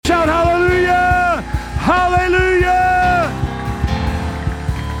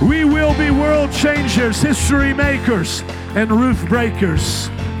world changers, history makers, and roof breakers.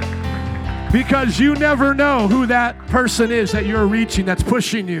 Because you never know who that person is that you're reaching, that's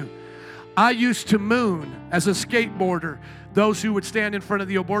pushing you. I used to moon as a skateboarder those who would stand in front of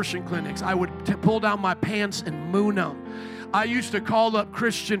the abortion clinics. I would pull down my pants and moon them. I used to call up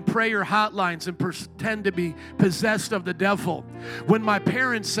Christian prayer hotlines and pretend to be possessed of the devil. When my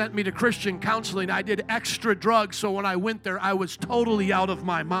parents sent me to Christian counseling, I did extra drugs, so when I went there, I was totally out of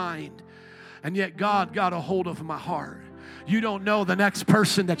my mind. And yet God got a hold of my heart. You don't know the next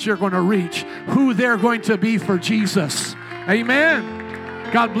person that you're going to reach, who they're going to be for Jesus.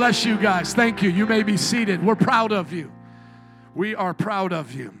 Amen. God bless you guys. Thank you. You may be seated. We're proud of you. We are proud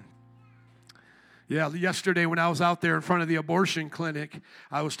of you. Yeah, yesterday when I was out there in front of the abortion clinic,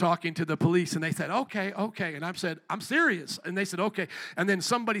 I was talking to the police, and they said, okay. And I said, I'm serious. And they said, okay. And then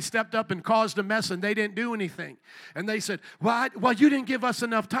somebody stepped up and caused a mess, and they didn't do anything. And they said, well, you didn't give us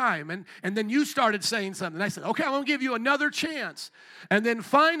enough time. And then you started saying something. And I said, okay, I'm going to give you another chance. And then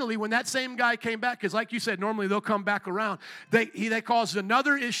finally, when that same guy came back, because like you said, normally they'll come back around, they caused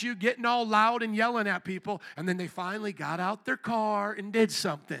another issue, getting all loud and yelling at people, and then they finally got out their car and did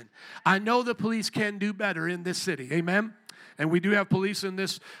something. I know the police can do better in this city. Amen. And we do have police in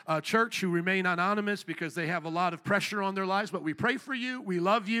this church who remain anonymous because they have a lot of pressure on their lives. But we pray for you. We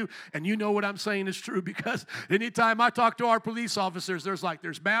love you. And you know what I'm saying is true, because anytime I talk to our police officers, there's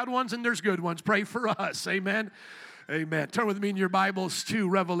bad ones and there's good ones. Pray for us. Amen. Amen. Turn with me in your Bibles to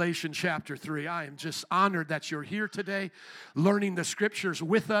Revelation chapter 3. I am just honored that you're here today, learning the scriptures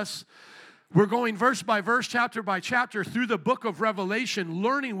with us. We're going verse by verse, chapter by chapter through the book of Revelation,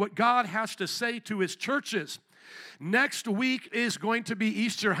 learning what God has to say to his churches. Next week is going to be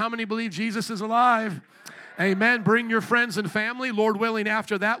Easter. How many believe Jesus is alive? Amen. Bring your friends and family. Lord willing,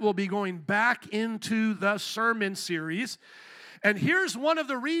 after that, we'll be going back into the sermon series. And here's one of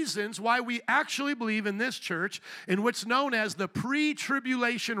the reasons why we actually believe in this church in what's known as the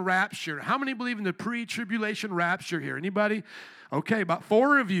pre-tribulation rapture. How many believe in the pre-tribulation rapture here? Anybody? Okay, about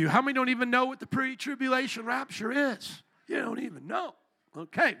 4 of you. How many don't even know what the pre-tribulation rapture is? You don't even know.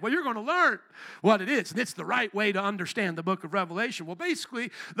 Okay, well, you're going to learn what it is, and it's the right way to understand the book of Revelation. Well,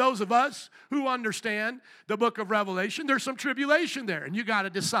 basically, those of us who understand the book of Revelation, there's some tribulation there, and you got to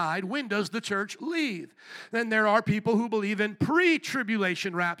decide, when does the church leave? Then there are people who believe in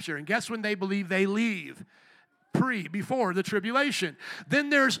pre-tribulation rapture, and guess when they believe they leave? Before the tribulation. Then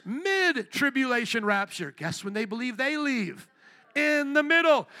there's mid-tribulation rapture. Guess when they believe they leave? In the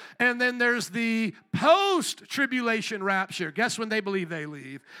middle. And then there's the post-tribulation rapture. Guess when they believe they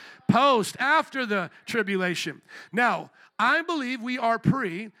leave? After the tribulation. Now, I believe we are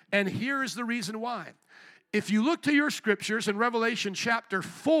pre, and here is the reason why. If you look to your scriptures in Revelation chapter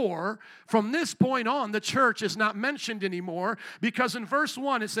 4, from this point on, the church is not mentioned anymore, because in verse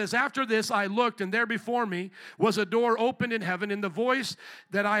 1 it says, after this I looked, and there before me was a door opened in heaven, and the voice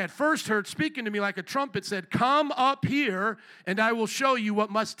that I had first heard speaking to me like a trumpet said, come up here, and I will show you what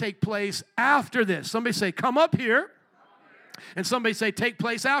must take place after this. Somebody say, come up here. And somebody say, take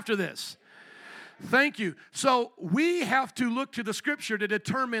place after this. Thank you. So we have to look to the scripture to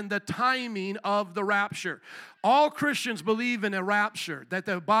determine the timing of the rapture. All Christians believe in a rapture, that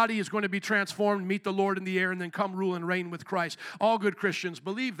the body is going to be transformed, meet the Lord in the air, and then come rule and reign with Christ. All good Christians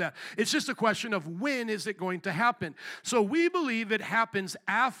believe that. It's just a question of when is it going to happen. So we believe it happens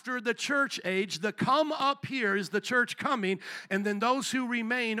after the church age. The come up here is the church coming, and then those who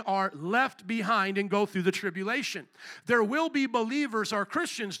remain are left behind and go through the tribulation. There will be believers or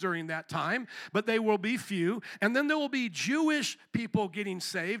Christians during that time, but they will be few. And then there will be Jewish people getting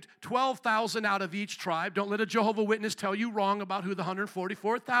saved, 12,000 out of each tribe. Don't let a Jehovah's Witness tell you wrong about who the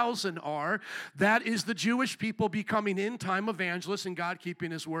 144,000 are. That is the Jewish people becoming end-time evangelists and God keeping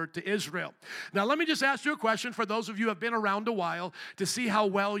his word to Israel. Now, let me just ask you a question for those of you who have been around a while to see how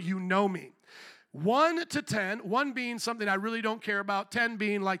well you know me. 1 to 10, 1 being something I really don't care about, 10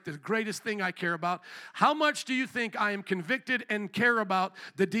 being like the greatest thing I care about. How much do you think I am convicted and care about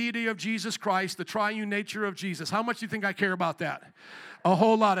the deity of Jesus Christ, the triune nature of Jesus? How much do you think I care about that? A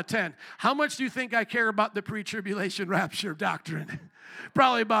whole lot of 10. How much do you think I care about the pre-tribulation rapture doctrine?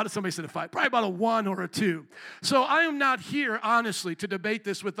 Probably about, somebody said a 5, probably about a 1 or a 2. So I am not here, honestly, to debate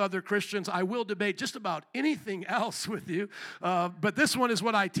this with other Christians. I will debate just about anything else with you. But this one is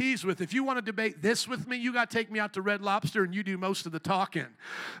what I tease with. If you want to debate this with me, you got to take me out to Red Lobster and you do most of the talking.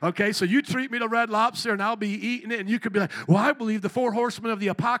 Okay, so you treat me to Red Lobster and I'll be eating it, and you could be like, well, I believe the 4 horsemen of the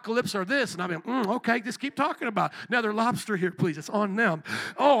apocalypse are this. And I'll be like, okay, just keep talking about it. Another lobster here, please. It's on them.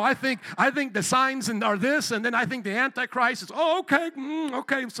 Oh, I think the signs are this, and then I think the Antichrist is, okay,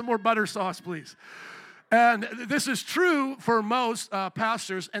 okay, some more butter sauce, please. And this is true for most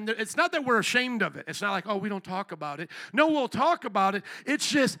pastors, and it's not that we're ashamed of it. It's not like, oh, we don't talk about it. No, we'll talk about it. It's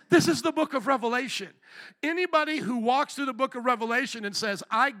just, this is the book of Revelation. Anybody who walks through the book of Revelation and says,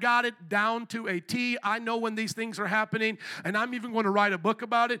 I got it down to a T, I know when these things are happening, and I'm even going to write a book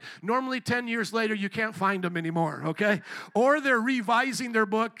about it, normally 10 years later, you can't find them anymore, okay? Or they're revising their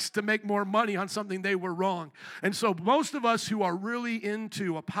books to make more money on something they were wrong. And so most of us who are really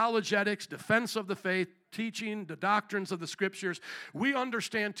into apologetics, defense of the faith, teaching the doctrines of the scriptures, we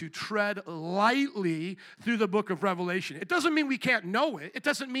understand to tread lightly through the book of Revelation. It doesn't mean we can't know it. It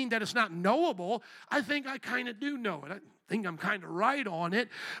doesn't mean that it's not knowable. I think I kind of do know it. I think I'm kind of right on it,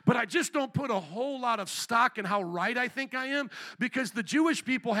 but I just don't put a whole lot of stock in how right I think I am, because the Jewish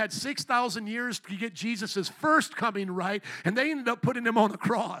people had 6,000 years to get Jesus' first coming right, and they ended up putting him on the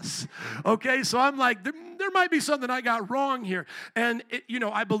cross. Okay, so I'm like, there might be something I got wrong here. And,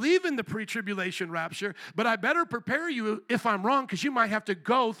 I believe in the pre-tribulation rapture, but I better prepare you if I'm wrong, because you might have to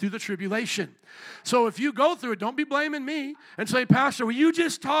go through the tribulation. So if you go through it, don't be blaming me and say, Pastor, well, you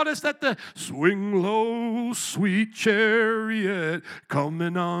just taught us that the swing low, sweet chariot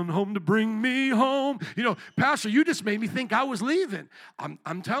coming on home to bring me home. Pastor, you just made me think I was leaving.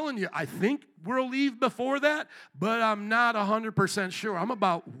 I'm telling you, I think we'll leave before that, but I'm not 100% sure. I'm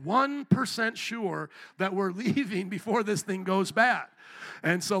about 1% sure that we're leaving before this thing goes bad.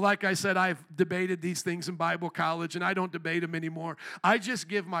 And so, like I said, I've debated these things in Bible college, and I don't debate them anymore. I just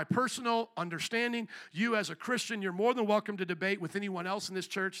give my personal understanding. You, as a Christian, you're more than welcome to debate with anyone else in this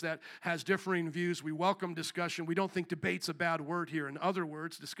church that has differing views. We welcome discussion. We don't think debate's a bad word here. In other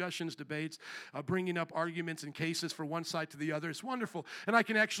words, discussions, debates, bringing up arguments and cases for one side to the other is wonderful. And I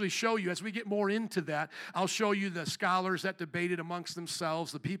can actually show you, as we get more into that, I'll show you the scholars that debated amongst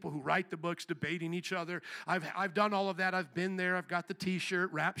themselves, the people who write the books debating each other. I've done all of that. I've been there. I've got the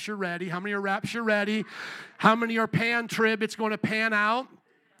T-shirt, Rapture Ready. How many are Rapture Ready? How many are pan-trib? It's going to pan out.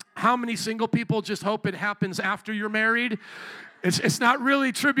 How many single people just hope it happens after you're married? It's not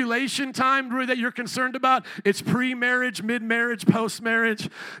really tribulation time that you're concerned about. It's pre-marriage, mid-marriage,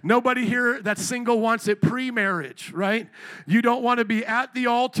 post-marriage. Nobody here that's single wants it pre-marriage, right? You don't want to be at the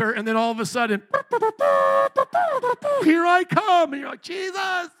altar and then all of a sudden, here I come. And you're like,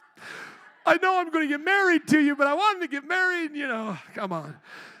 Jesus, I know I'm going to get married to you, but I wanted to get married, come on.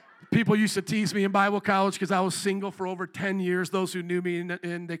 People used to tease me in Bible college because I was single for over 10 years, those who knew me,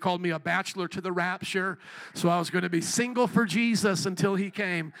 and they called me a bachelor to the rapture. So I was going to be single for Jesus until he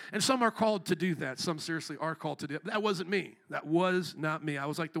came. And some are called to do that. Some seriously are called to do it. That wasn't me. That was not me. I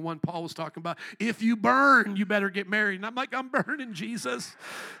was like the one Paul was talking about. If you burn, you better get married. And I'm like, I'm burning, Jesus.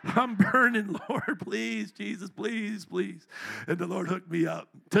 I'm burning, Lord. Please, Jesus, please, please. And the Lord hooked me up.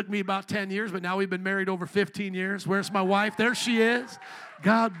 Took me about 10 years, but now we've been married over 15 years. Where's my wife? There she is.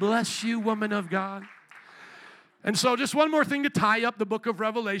 God bless you, woman of God. And so just one more thing to tie up the book of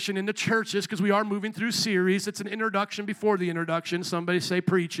Revelation in the churches, because we are moving through series. It's an introduction before the introduction. Somebody say,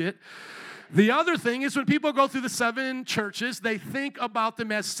 preach it. The other thing is when people go through the 7 churches, they think about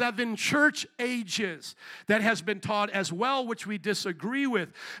them as 7 church ages. That has been taught as well, which we disagree with,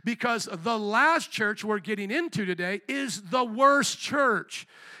 because the last church we're getting into today is the worst church.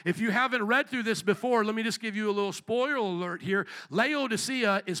 If you haven't read through this before, let me just give you a little spoiler alert here.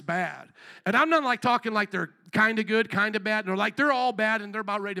 Laodicea is bad. And I'm not like talking like they're kind of good, kind of bad. They're all bad and they're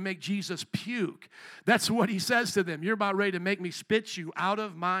about ready to make Jesus puke. That's what he says to them. You're about ready to make me spit you out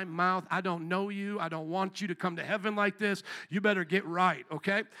of my mouth. I don't know you. I don't want you to come to heaven like this. You better get right,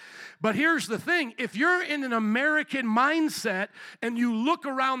 okay? But here's the thing. If you're in an American mindset and you look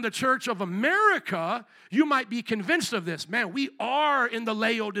around the church of America, you might be convinced of this. Man, we are in the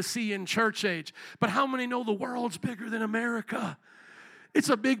Laodicean church age. But how many know the world's bigger than America? It's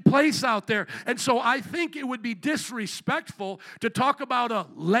a big place out there. And so I think it would be disrespectful to talk about a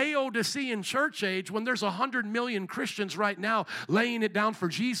Laodicean church age when there's 100 million Christians right now laying it down for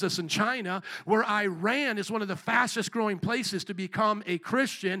Jesus in China, where Iran is one of the fastest growing places to become a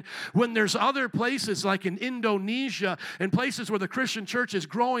Christian, when there's other places like in Indonesia and places where the Christian church is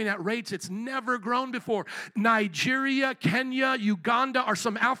growing at rates it's never grown before. Nigeria, Kenya, Uganda are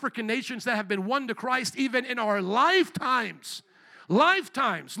some African nations that have been won to Christ even in our lifetimes.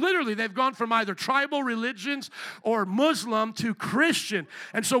 Literally, they've gone from either tribal religions or Muslim to Christian.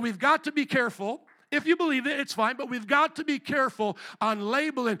 And so we've got to be careful. If you believe it, it's fine, but we've got to be careful on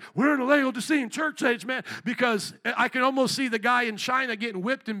labeling, we're in a Laodicean church age, man, because I can almost see the guy in China getting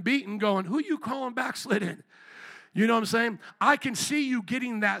whipped and beaten going, who you calling backslidden? You know what I'm saying? I can see you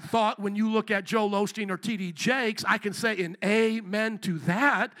getting that thought when you look at Joel Osteen or T.D. Jakes. I can say an amen to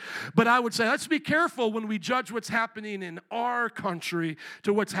that. But I would say let's be careful when we judge what's happening in our country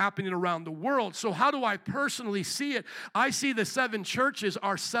to what's happening around the world. So how do I personally see it? I see the 7 churches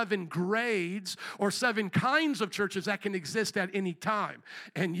are 7 grades or 7 kinds of churches that can exist at any time.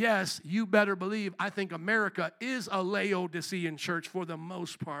 And yes, you better believe I think America is a Laodicean church for the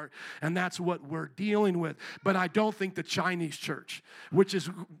most part. And that's what we're dealing with. But I don't think the Chinese church, which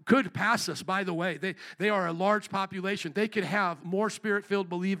could pass us, by the way. They are a large population. They could have more Spirit-filled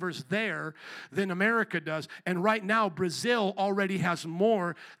believers there than America does. And right now, Brazil already has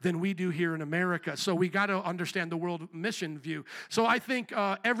more than we do here in America. So we got to understand the world mission view. So I think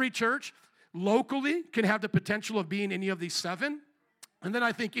every church locally can have the potential of being any of these 7. And then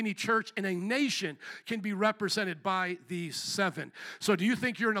I think any church in a nation can be represented by these 7. So do you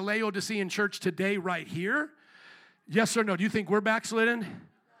think you're in a Laodicean church today right here? Yes or no? Do you think we're backslidden?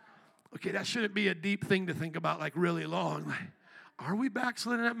 Okay, that shouldn't be a deep thing to think about like really long. Like, are we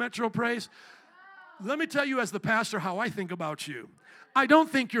backslidden at Metro Praise? Let me tell you as the pastor how I think about you. I don't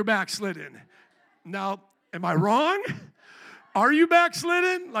think you're backslidden. Now, am I wrong? Are you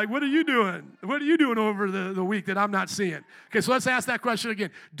backslidden? Like, what are you doing? What are you doing over the week that I'm not seeing? Okay, so let's ask that question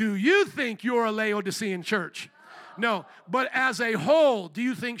again. Do you think you're a Laodicean church? No, but as a whole, do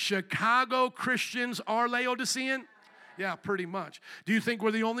you think Chicago Christians are Laodicean? Yeah, pretty much. Do you think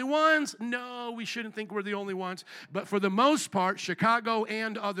we're the only ones? No, we shouldn't think we're the only ones. But for the most part, Chicago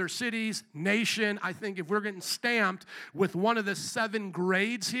and other cities, nation, I think if we're getting stamped with one of the 7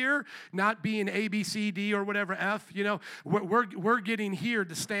 grades here, not being A, B, C, D, or whatever, F, you know, we're getting here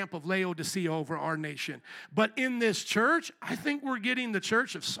the stamp of Laodicea over our nation. But in this church, I think we're getting the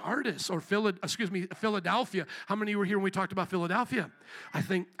church of Sardis or Philadelphia. How many were here when we talked about Philadelphia? I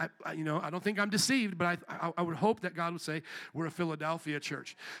think, I don't think I'm deceived, but I would hope that God would say we're a Philadelphia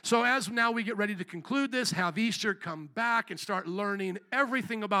church. So as now we get ready to conclude this, have Easter, come back and start learning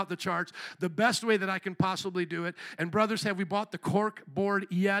everything about the charts the best way that I can possibly do it. And brothers, have we bought the cork board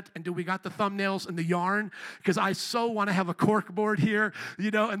yet? And do we got the thumbnails and the yarn? Because I so want to have a cork board here,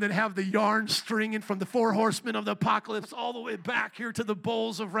 and then have the yarn stringing from the 4 horsemen of the apocalypse all the way back here to the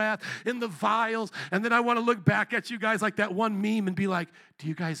bowls of wrath in the vials. And then I want to look back at you guys like that one meme and be like, do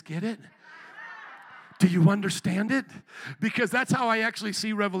you guys get it? Do you understand it? Because that's how I actually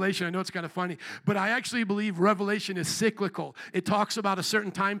see Revelation. I know it's kind of funny, but I actually believe Revelation is cyclical. It talks about a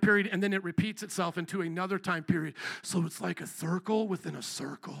certain time period, and then it repeats itself into another time period. So it's like a circle within a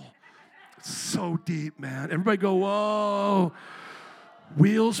circle. It's so deep, man. Everybody go, whoa.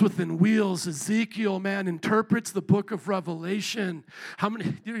 Wheels within wheels. Ezekiel, man, interprets the book of Revelation. How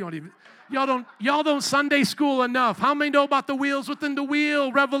many, y'all don't Sunday school enough. How many know about the wheels within the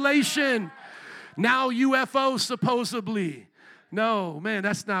wheel? Revelation. Now UFOs supposedly. No, man,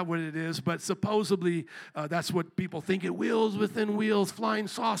 that's not what it is. But supposedly that's what people think. It wheels within wheels, flying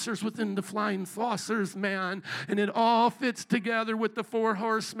saucers within the flying saucers, man. And it all fits together with the 4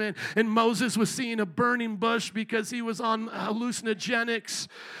 horsemen. And Moses was seeing a burning bush because he was on hallucinogenics.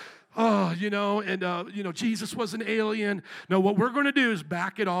 Jesus was an alien. No, what we're going to do is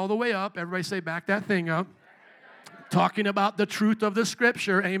back it all the way up. Everybody say, back that thing up. Talking about the truth of the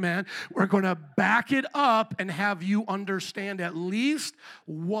scripture, amen. We're going to back it up and have you understand at least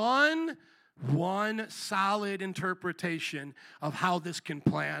one solid interpretation of how this can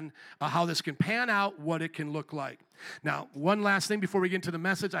pan out, what it can look like. Now, one last thing before we get into the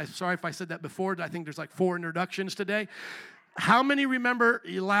message. I'm sorry if I said that before. I think there's like 4 introductions today. How many remember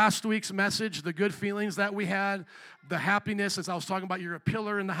last week's message, the good feelings that we had, the happiness, as I was talking about, you're a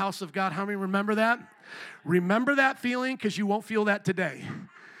pillar in the house of God. How many remember that? Remember that feeling, because you won't feel that today.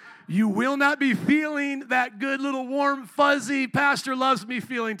 You will not be feeling that good little warm, fuzzy, pastor loves me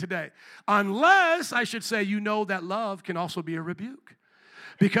feeling today. Unless, I should say, that love can also be a rebuke.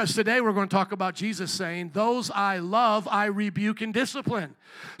 Because today we're going to talk about Jesus saying, those I love, I rebuke and discipline.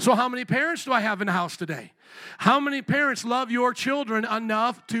 So how many parents do I have in the house today? How many parents love your children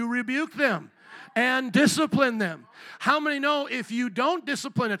enough to rebuke them and discipline them? How many know if you don't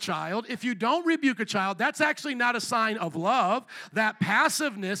discipline a child, if you don't rebuke a child, that's actually not a sign of love. That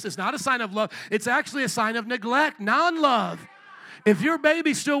passiveness is not a sign of love. It's actually a sign of neglect, non-love. If your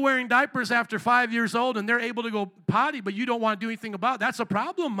baby's still wearing diapers after 5 years old and they're able to go potty, but you don't want to do anything about it, that's a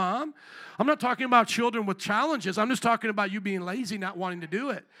problem, Mom. I'm not talking about children with challenges. I'm just talking about you being lazy, not wanting to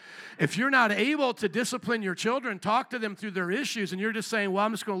do it. If you're not able to discipline your children, talk to them through their issues, and you're just saying, well,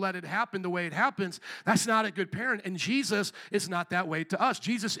 I'm just going to let it happen the way it happens, that's not a good parent. And Jesus is not that way to us.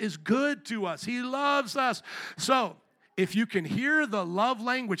 Jesus is good to us. He loves us. So if you can hear the love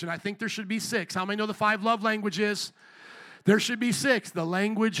language, and I think there should be 6. How many know the 5 love languages? There should be 6. The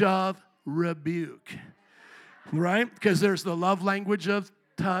language of rebuke, right? Because there's the love language of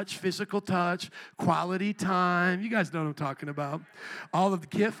touch, physical touch, quality time. You guys know what I'm talking about. All of the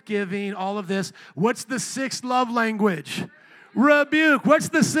gift giving, all of this. What's the 6th love language? Rebuke. What's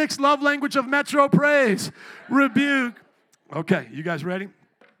the 6th love language of Metro Praise? Rebuke. Okay, you guys ready?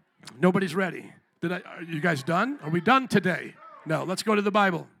 Nobody's ready. Are you guys done? Are we done today? No, let's go to the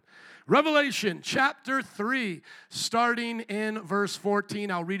Bible. Revelation chapter 3, starting in verse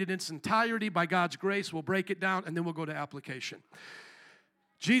 14. I'll read it in its entirety by God's grace. We'll break it down, and then we'll go to application.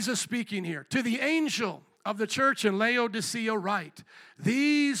 Jesus speaking here. To the angel of the church in Laodicea write,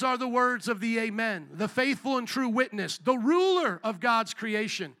 these are the words of the Amen, the faithful and true witness, the ruler of God's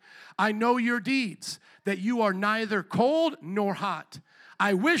creation. I know your deeds, that you are neither cold nor hot.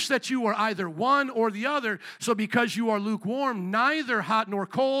 I wish that you were either one or the other, so because you are lukewarm, neither hot nor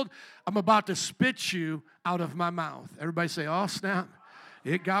cold, I'm about to spit you out of my mouth. Everybody say, oh, snap.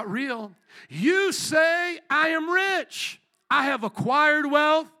 It got real. You say, I am rich. I have acquired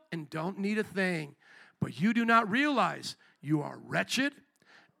wealth and don't need a thing. But you do not realize you are wretched,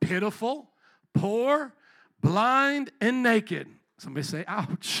 pitiful, poor, blind, and naked. Somebody say,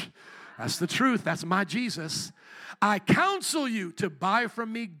 ouch. That's the truth. That's my Jesus. I counsel you to buy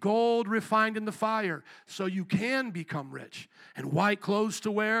from me gold refined in the fire so you can become rich, and white clothes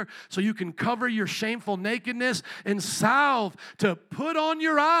to wear so you can cover your shameful nakedness, and salve to put on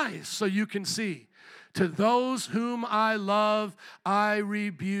your eyes so you can see. To those whom I love, I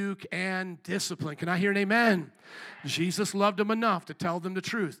rebuke and discipline. Can I hear an amen? Jesus loved them enough to tell them the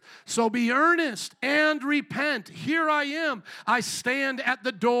truth. So be earnest and repent. Here I am. I stand at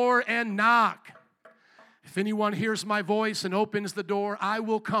the door and knock. If anyone hears my voice and opens the door, I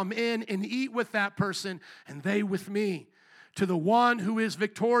will come in and eat with that person and they with me. To the one who is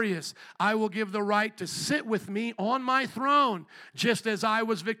victorious, I will give the right to sit with me on my throne, just as I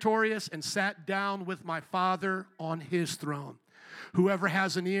was victorious and sat down with my Father on his throne. Whoever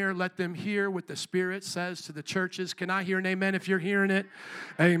has an ear, let them hear what the Spirit says to the churches. Can I hear an amen if you're hearing it?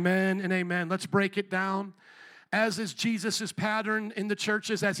 Amen and amen. Let's break it down. As is Jesus' pattern in the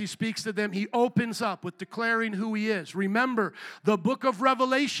churches, as he speaks to them, he opens up with declaring who he is. Remember, the book of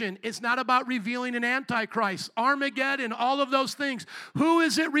Revelation is not about revealing an Antichrist, Armageddon, all of those things. Who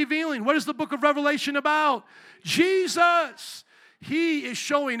is it revealing? What is the book of Revelation about? Jesus. He is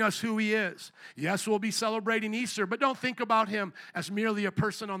showing us who he is. Yes, we'll be celebrating Easter, but don't think about him as merely a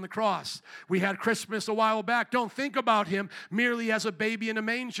person on the cross. We had Christmas a while back. Don't think about him merely as a baby in a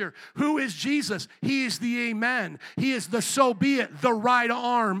manger. Who is Jesus? He is the Amen. He is the so be it, the right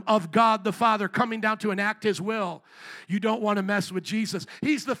arm of God the Father coming down to enact his will. You don't want to mess with Jesus.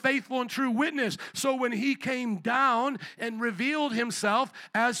 He's the faithful and true witness. So when he came down and revealed himself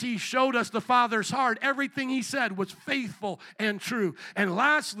as he showed us the Father's heart, everything he said was faithful and true. And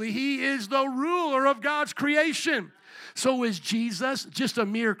lastly, he is the ruler of God's creation. So is Jesus just a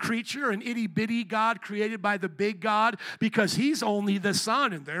mere creature, an itty-bitty God created by the big God because he's only the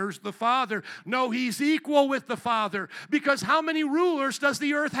Son and there's the Father? No, he's equal with the Father, because how many rulers does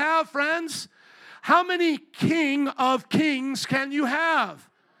the earth have, friends? How many King of Kings can you have?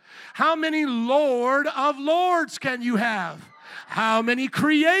 How many Lord of Lords can you have? How many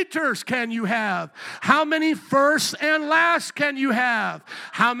creators can you have? How many first and last can you have?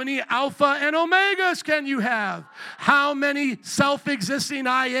 How many Alpha and Omegas can you have? How many self-existing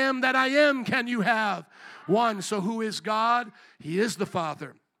I am that I am can you have? One. So who is God? He is the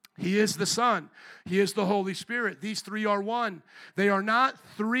Father. He is the Son. He is the Holy Spirit. These three are one. They are not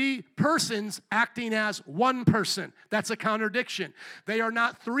three persons acting as one person. That's a contradiction. They are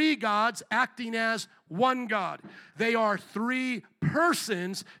not three gods acting as one God. They are three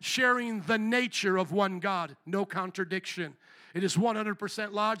persons sharing the nature of one God. No contradiction. It is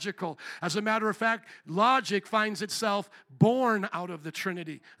 100% logical. As a matter of fact, logic finds itself born out of the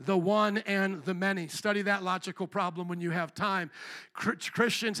Trinity, the one and the many. Study that logical problem when you have time.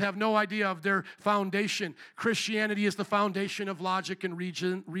 Christians have no idea of their foundation. Christianity is the foundation of logic and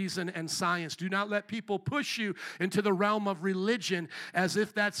reason and science. Do not let people push you into the realm of religion as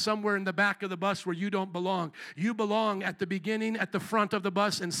if that's somewhere in the back of the bus where you don't belong. You belong at the beginning, at the front of the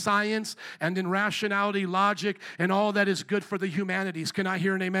bus, in science and in rationality, logic, and all that is good for the humanities. Can I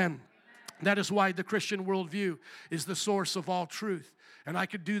hear an amen? That is why the Christian worldview is the source of all truth. And I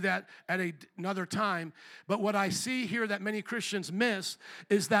could do that at another time. But what I see here that many Christians miss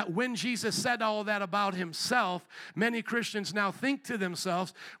is that when Jesus said all that about himself, many Christians now think to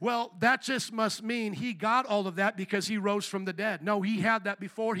themselves, well, that just must mean he got all of that because he rose from the dead. No, he had that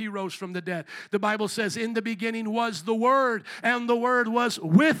before he rose from the dead. The Bible says, in the beginning was the Word, and the Word was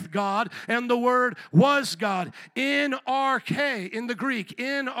with God, and the Word was God. In arche, in the Greek,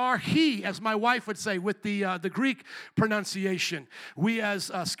 in arche, as my wife would say with the Greek pronunciation. We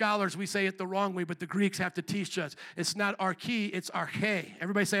as scholars, we say it the wrong way, but the Greeks have to teach us. It's not arche, it's arche.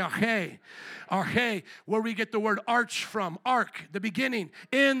 Everybody say arche. Arche, where we get the word arch from. Ark, the beginning.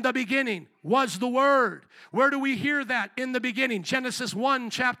 In the beginning was the Word. Where do we hear that? In the beginning. Genesis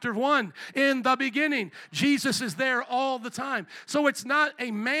 1, chapter 1. In the beginning. Jesus is there all the time. So it's not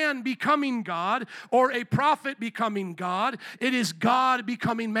a man becoming God or a prophet becoming God. It is God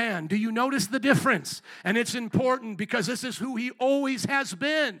becoming man. Do you notice the difference? And it's important because this is who he always has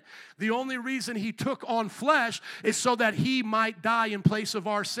been. The only reason he took on flesh is so that he might die in place of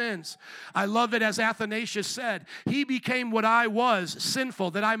our sins. I love it as Athanasius said, he became what I was, sinful,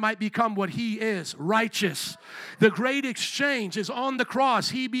 that I might become what he is, righteous. The great exchange is on the cross.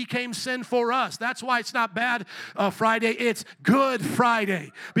 He became sin for us. That's why it's not bad Friday, it's Good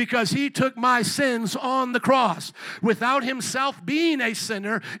Friday, because he took my sins on the cross. Without himself being a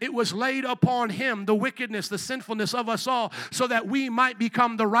sinner, it was laid upon him, the wickedness, the sinfulness of us all, so that we might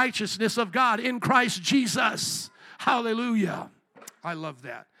become the righteousness of God in Christ Jesus. Hallelujah. I love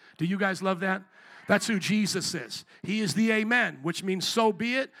that. Do you guys love that? That's who Jesus is. He is the Amen, which means so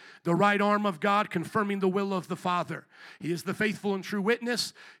be it, the right arm of God confirming the will of the Father. He is the faithful and true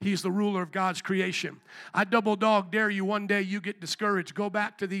witness. He is the ruler of God's creation. I double dog dare you one day you get discouraged. Go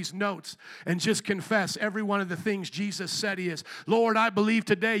back to these notes and just confess every one of the things Jesus said he is. Lord, I believe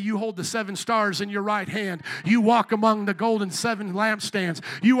today you hold the 7 stars in your right hand. You walk among the golden 7 lampstands.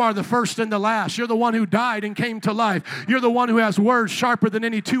 You are the first and the last. You're the one who died and came to life. You're the one who has words sharper than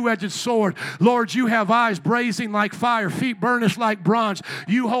any two-edged sword. Lord, you have eyes blazing like fire, feet burnished like bronze.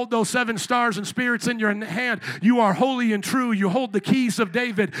 You hold those 7 stars and spirits in your hand. You are holy and true. You hold the keys of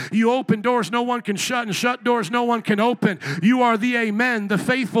David. You open doors no one can shut and shut doors no one can open. You are the Amen, the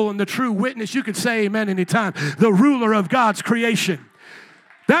faithful and the true witness. You can say amen anytime. The ruler of God's creation.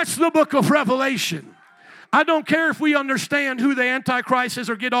 That's the book of Revelation. I don't care if we understand who the Antichrist is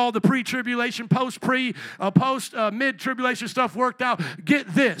or get all the pre-tribulation, mid-tribulation stuff worked out.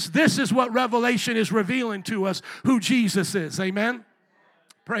 Get this. This is what Revelation is revealing to us, who Jesus is. Amen?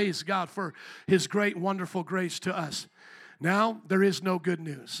 Praise God for his great, wonderful grace to us. Now, there is no good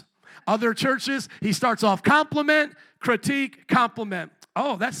news. Other churches, he starts off compliment, critique, compliment.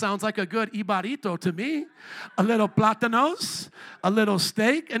 Oh, that sounds like a good ibarito to me. A little plátanos, a little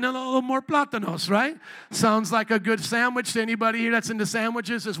steak, and then a little more plátanos, right? Sounds like a good sandwich to anybody here that's into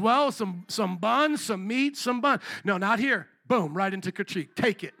sandwiches as well. Some bun, some meat, some bun. No, not here. Boom, right into critique.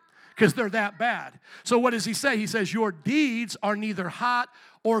 Take it, because they're that bad. So what does he say? He says, your deeds are neither hot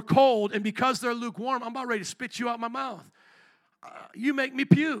or cold, and because they're lukewarm, I'm about ready to spit you out my mouth. You make me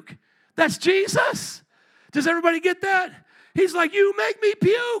puke. That's Jesus. Does everybody get that? He's like, you make me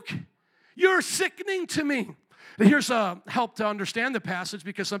puke. You're sickening to me. Here's a help to understand the passage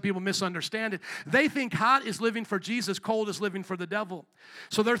because some people misunderstand it. They think hot is living for Jesus, cold is living for the devil.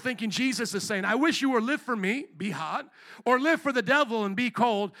 So they're thinking Jesus is saying, I wish you were live for me, be hot, or live for the devil and be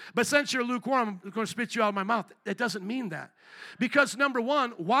cold, but since you're lukewarm, I'm going to spit you out of my mouth. It doesn't mean that. Because number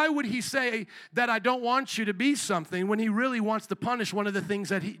one, why would he say that I don't want you to be something when he really wants to punish one of the things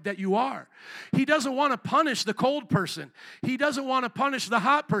that you are? He doesn't want to punish the cold person. He doesn't want to punish the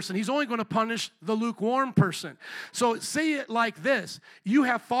hot person. He's only going to punish the lukewarm person. So say it like this. You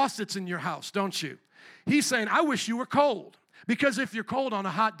have faucets in your house, don't you? He's saying, I wish you were cold. Because if you're cold on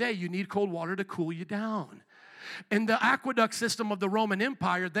a hot day, you need cold water to cool you down. In the aqueduct system of the Roman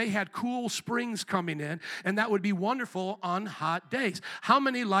Empire, they had cool springs coming in, and that would be wonderful on hot days. How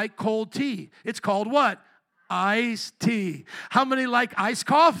many like cold tea? It's called what? Iced tea. How many like iced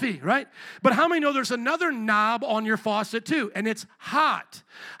coffee, right? But how many know there's another knob on your faucet too, and it's hot?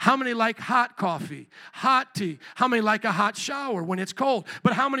 How many like hot coffee, hot tea? How many like a hot shower when it's cold?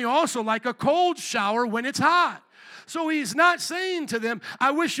 But how many also like a cold shower when it's hot? So he's not saying to them,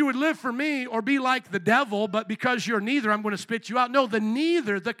 I wish you would live for me or be like the devil, but because you're neither, I'm going to spit you out. No,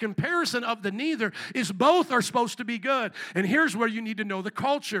 the comparison of the neither is both are supposed to be good. And here's where you need to know the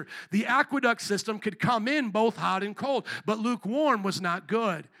culture. The aqueduct system could come in both hot and cold, but lukewarm was not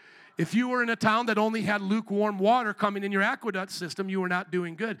good. If you were in a town that only had lukewarm water coming in your aqueduct system, you were not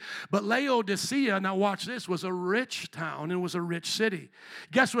doing good. But Laodicea, now watch this, was a rich town and was a rich city.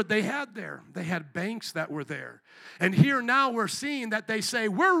 Guess what they had there? They had banks that were there. And here now we're seeing that they say,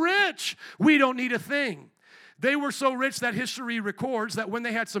 we're rich. We don't need a thing. They were so rich that history records that when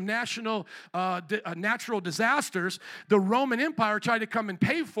they had some natural disasters, the Roman Empire tried to come and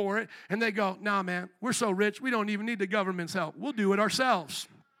pay for it. And they go, nah, man, we're so rich, we don't even need the government's help. We'll do it ourselves.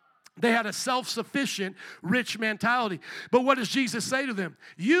 They had a self-sufficient, rich mentality. But what does Jesus say to them?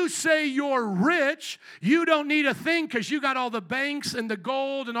 You say you're rich. You don't need a thing because you got all the banks and the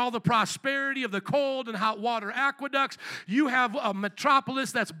gold and all the prosperity of the cold and hot water aqueducts. You have a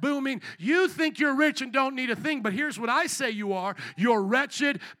metropolis that's booming. You think you're rich and don't need a thing. But here's what I say you are. You're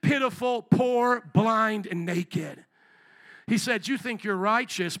wretched, pitiful, poor, blind, and naked. He said, you think you're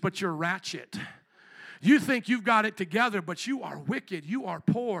righteous, but you're ratchet. You think you've got it together, but you are wicked. You are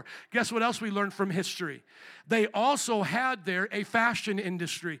poor. Guess what else we learned from history? They also had there a fashion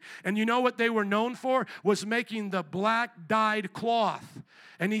industry. And you know what they were known for? Was making the black dyed cloth.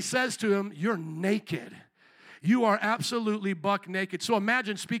 And he says to him, you're naked. You are absolutely buck naked. So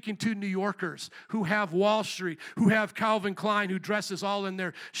imagine speaking to New Yorkers who have Wall Street, who have Calvin Klein, who dresses all in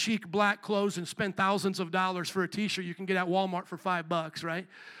their chic black clothes and spend thousands of dollars for a t-shirt you can get at Walmart for $5, right?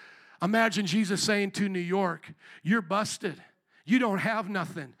 Imagine Jesus saying to New York, you're busted. You don't have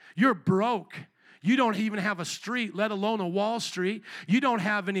nothing. You're broke. You don't even have a street, let alone a Wall Street. You don't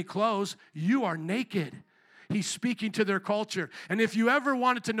have any clothes. You are naked. He's speaking to their culture. And if you ever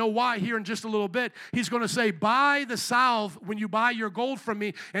wanted to know why, here in just a little bit, he's going to say, buy the salve when you buy your gold from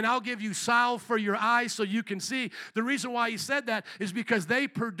me, and I'll give you salve for your eyes so you can see. The reason why he said that is because they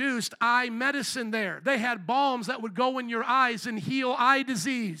produced eye medicine there. They had balms that would go in your eyes and heal eye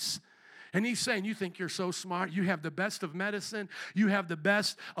disease. And he's saying, you think you're so smart. You have the best of medicine. You have the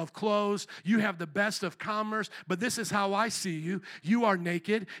best of clothes. You have the best of commerce. But this is how I see you. You are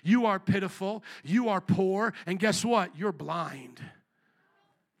naked. You are pitiful. You are poor. And guess what? You're blind.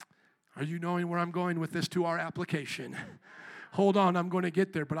 Are you knowing where I'm going with this to our application? Hold on, I'm going to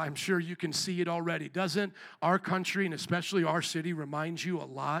get there, but I'm sure you can see it already. Doesn't our country, and especially our city, remind you a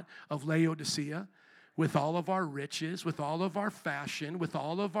lot of Laodicea? With all of our riches, with all of our fashion, with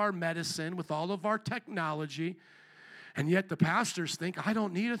all of our medicine, with all of our technology. And yet the pastors think, I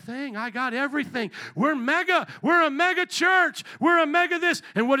don't need a thing. I got everything. We're mega. We're a mega church. We're a mega this.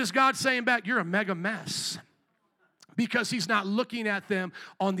 And what is God saying back? You're a mega mess. Because he's not looking at them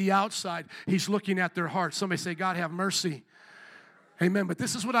on the outside. He's looking at their hearts. Somebody say, God, have mercy. Amen. But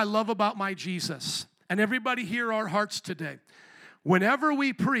this is what I love about my Jesus. And everybody hear our hearts today. Whenever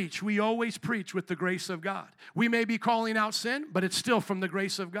we preach, we always preach with the grace of God. We may be calling out sin, but it's still from the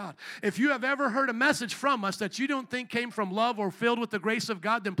grace of God. If you have ever heard a message from us that you don't think came from love or filled with the grace of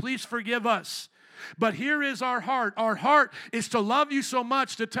God, then please forgive us. But here is our heart. Our heart is to love you so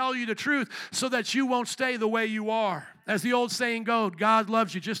much, to tell you the truth, so that you won't stay the way you are. As the old saying goes, God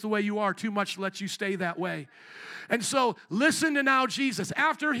loves you just the way you are, too much to let you stay that way. And so listen to now Jesus.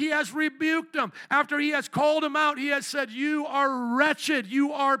 After he has rebuked them, after he has called them out, he has said, you are wretched,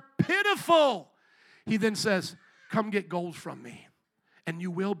 you are pitiful. He then says, come get gold from me, and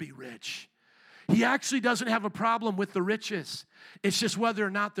you will be rich. He actually doesn't have a problem with the riches. It's just whether or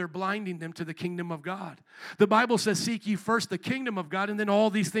not they're blinding them to the kingdom of God. The Bible says, seek ye first the kingdom of God, and then all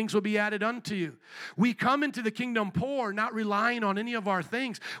these things will be added unto you. We come into the kingdom poor, not relying on any of our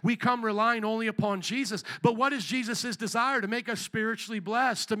things. We come relying only upon Jesus. But what is Jesus' desire? To make us spiritually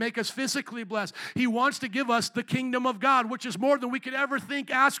blessed, to make us physically blessed. He wants to give us the kingdom of God, which is more than we could ever think,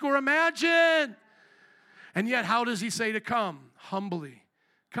 ask, or imagine. And yet, how does he say to come? Humbly.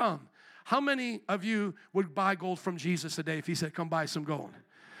 Come. How many of you would buy gold from Jesus today if he said, come buy some gold?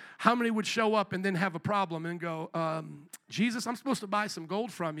 How many would show up and then have a problem and go, Jesus, I'm supposed to buy some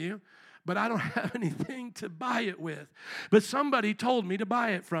gold from you, but I don't have anything to buy it with. But somebody told me to buy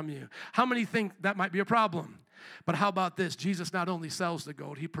it from you. How many think that might be a problem? But how about this? Jesus not only sells the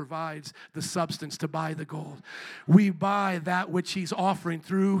gold, he provides the substance to buy the gold. We buy that which he's offering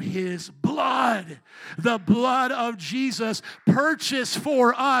through his blood. The blood of Jesus purchased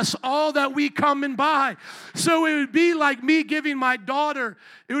for us all that we come and buy. So it would be like me giving my daughter,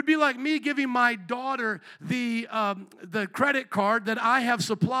 the credit card that I have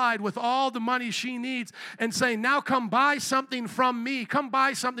supplied with all the money she needs and saying, now come buy something from me. Come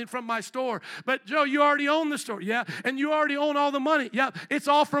buy something from my store. But Joe, you already own the store. Yeah, and you already own all the money. Yeah, it's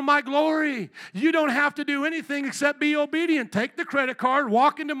all for my glory. You don't have to do anything except be obedient. Take the credit card,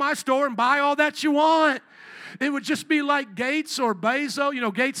 walk into my store, and buy all that you want. It would just be like Gates or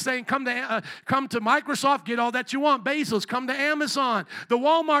Bezos. Gates saying, come to Microsoft, get all that you want. Bezos, come to Amazon. The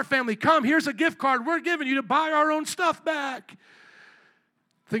Walmart family, come. Here's a gift card we're giving you to buy our own stuff back.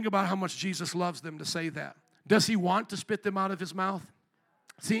 Think about how much Jesus loves them to say that. Does he want to spit them out of his mouth?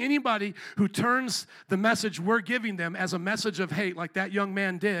 See, anybody who turns the message we're giving them as a message of hate, like that young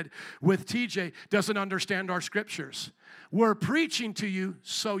man did with TJ, doesn't understand our scriptures. We're preaching to you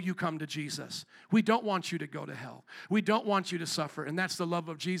so you come to Jesus. We don't want you to go to hell. We don't want you to suffer, and that's the love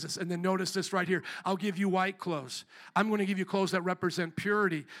of Jesus. And then notice this right here. I'll give you white clothes. I'm going to give you clothes that represent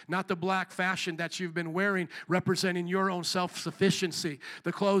purity, not the black fashion that you've been wearing, representing your own self-sufficiency,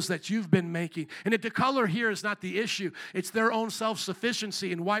 the clothes that you've been making. And the color here is not the issue. It's their own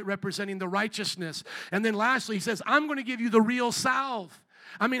self-sufficiency, and white representing the righteousness. And then lastly, he says, I'm going to give you the real salve.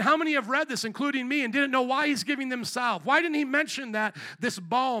 I mean, how many have read this, including me, and didn't know why he's giving them salve? Why didn't he mention that, this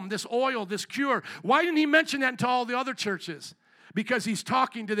balm, this oil, this cure? Why didn't he mention that to all the other churches? Because he's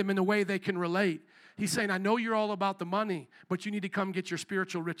talking to them in a way they can relate. He's saying, I know you're all about the money, but you need to come get your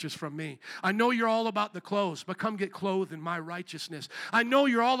spiritual riches from me. I know you're all about the clothes, but come get clothed in my righteousness. I know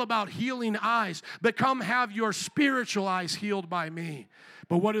you're all about healing eyes, but come have your spiritual eyes healed by me.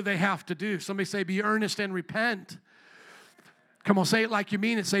 But what do they have to do? Somebody say, be earnest and repent. Come on, say it like you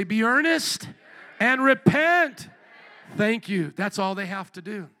mean it. Say, be earnest and repent. Thank you. That's all they have to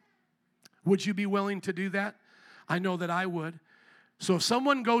do. Would you be willing to do that? I know that I would. So if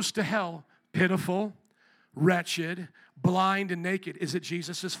someone goes to hell, pitiful, wretched, blind, and naked, is it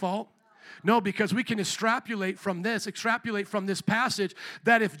Jesus' fault? No, because we can extrapolate from this passage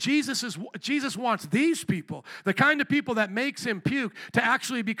that if Jesus wants these people, the kind of people that makes him puke, to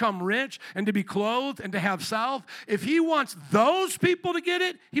actually become rich and to be clothed and to have salve, if he wants those people to get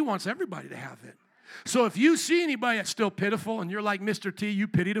it, he wants everybody to have it. So if you see anybody that's still pitiful and you're like Mr. T, you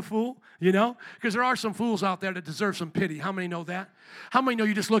pity the fool, because there are some fools out there that deserve some pity. How many know that? How many know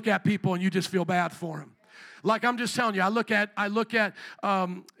you just look at people and you just feel bad for them? Like I'm just telling you, I look at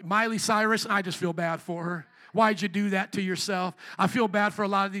Miley Cyrus and I just feel bad for her. Why'd you do that to yourself? I feel bad for a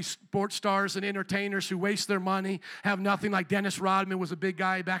lot of these sports stars and entertainers who waste their money, have nothing. Like Dennis Rodman was a big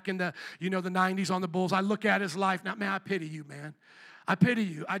guy back in the 90s on the Bulls. I look at his life. Now, man, I pity you, man. I pity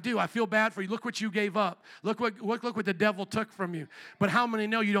you. I do. I feel bad for you. Look what you gave up. Look what the devil took from you. But how many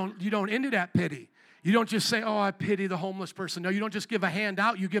know you don't end that pity? You don't just say, oh, I pity the homeless person. No, you don't just give a hand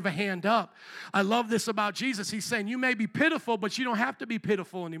out. You give a hand up. I love this about Jesus. He's saying you may be pitiful, but you don't have to be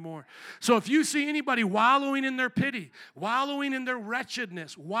pitiful anymore. So if you see anybody wallowing in their pity, wallowing in their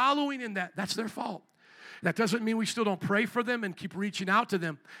wretchedness, wallowing in that, that's their fault. That doesn't mean we still don't pray for them and keep reaching out to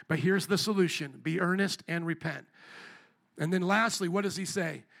them. But here's the solution. Be earnest and repent. And then lastly, what does he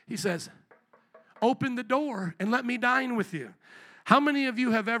say? He says, open the door and let me dine with you. How many of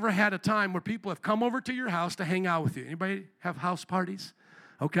you have ever had a time where people have come over to your house to hang out with you? Anybody have house parties?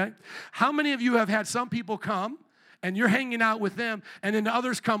 Okay. How many of you have had some people come and you're hanging out with them and then the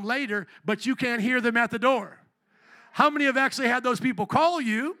others come later, but you can't hear them at the door? How many have actually had those people call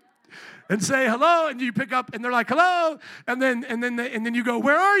you and say hello, and you pick up and they're like hello, and then you go,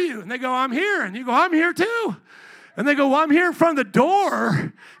 where are you? And they go, I'm here. And you go, I'm here too. And they go, well, I'm here in front of the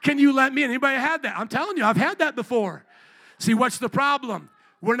door. Can you let me in? Anybody had that? I'm telling you, I've had that before. See, what's the problem?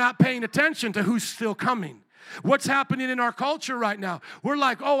 We're not paying attention to who's still coming. What's happening in our culture right now? We're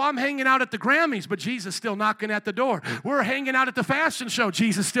like, oh, I'm hanging out at the Grammys, but Jesus still knocking at the door. We're hanging out at the fashion show.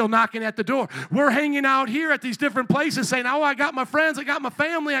 Jesus still knocking at the door. We're hanging out here at these different places saying, oh, I got my friends, I got my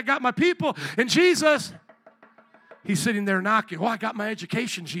family, I got my people. And Jesus, he's sitting there knocking. Oh, I got my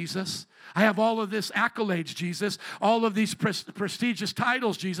education, Jesus. I have all of this accolades, Jesus. All of these prestigious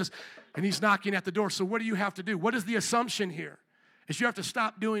titles, Jesus. And he's knocking at the door. So what do you have to do? What is the assumption here? Is you have to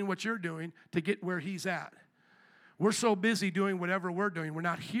stop doing what you're doing to get where he's at. We're so busy doing whatever we're doing, we're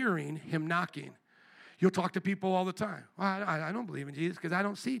not hearing him knocking. You'll talk to people all the time. Well, I don't believe in Jesus because I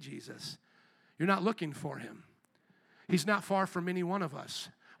don't see Jesus. You're not looking for him. He's not far from any one of us.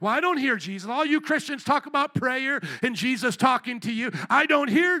 Well, I don't hear Jesus. All you Christians talk about prayer and Jesus talking to you. I don't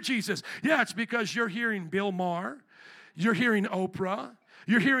hear Jesus. Yeah, it's because you're hearing Bill Maher. You're hearing Oprah.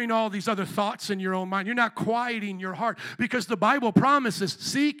 You're hearing all these other thoughts in your own mind. You're not quieting your heart because the Bible promises,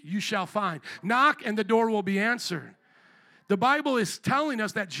 seek, you shall find. Knock, and the door will be answered. The Bible is telling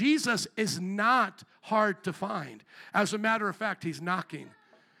us that Jesus is not hard to find. As a matter of fact, he's knocking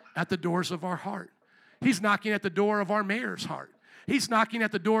at the doors of our heart. He's knocking at the door of our mayor's heart. He's knocking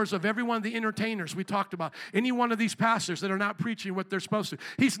at the doors of every one of the entertainers we talked about. Any one of these pastors that are not preaching what they're supposed to.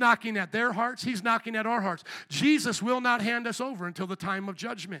 He's knocking at their hearts. He's knocking at our hearts. Jesus will not hand us over until the time of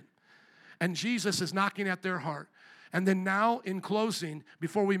judgment. And Jesus is knocking at their heart. And then now, in closing,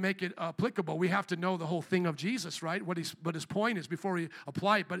 before we make it applicable, we have to know the whole thing of Jesus, right? What his point is before we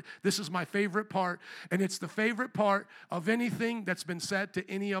apply it. But this is my favorite part, and it's the favorite part of anything that's been said to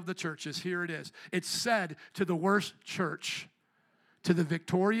any of the churches. Here it is. It's said to the worst church. To the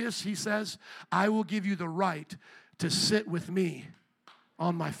victorious, he says, I will give you the right to sit with me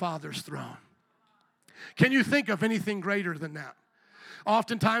on my Father's throne. Can you think of anything greater than that?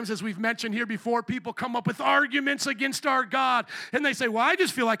 Oftentimes, as we've mentioned here before, people come up with arguments against our God, and they say, well, I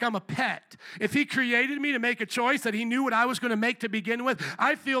just feel like I'm a pet. If he created me to make a choice that he knew what I was going to make to begin with,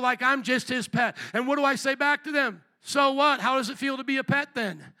 I feel like I'm just his pet. And what do I say back to them? So what? How does it feel to be a pet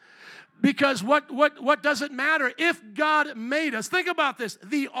then? Because what does it matter? If God made us, think about this,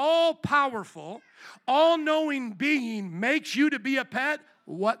 the all-powerful, all-knowing being makes you to be a pet,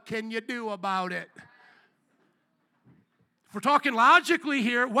 what can you do about it? If we're talking logically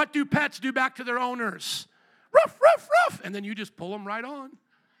here, what do pets do back to their owners? Ruff, ruff, ruff. And then you just pull them right on.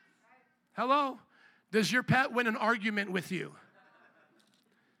 Hello? Does your pet win an argument with you?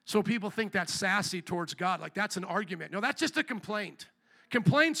 So people think that's sassy towards God, like that's an argument. No, that's just a complaint.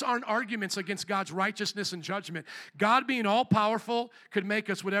 Complaints aren't arguments against God's righteousness and judgment. God, being all-powerful, could make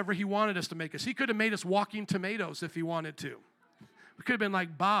us whatever he wanted us to make us. He could have made us walking tomatoes if he wanted to. We could have been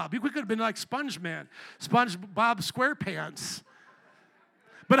like Bob. We could have been like SpongeBob SquarePants.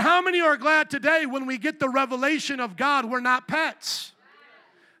 But how many are glad today when we get the revelation of God, we're not pets?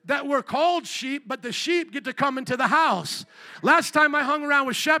 That we're called sheep, but the sheep get to come into the house. Last time I hung around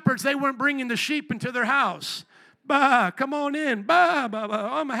with shepherds, they weren't bringing the sheep into their house. Bah, come on in. Bah, bah, bah.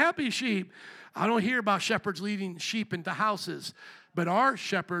 I'm a happy sheep. I don't hear about shepherds leading sheep into houses. But our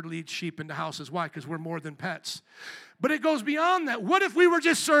shepherd leads sheep into houses. Why? Because we're more than pets. But it goes beyond that. What if we were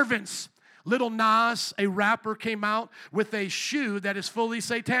just servants? Little Nas, a rapper, came out with a shoe that is fully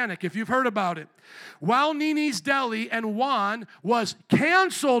satanic, if you've heard about it. While Nini's Deli and Juan was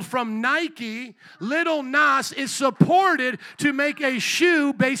canceled from Nike, Little Nas is supported to make a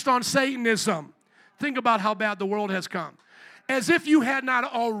shoe based on Satanism. Think about how bad the world has come. As if you had not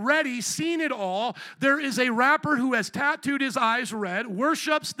already seen it all, there is a rapper who has tattooed his eyes red,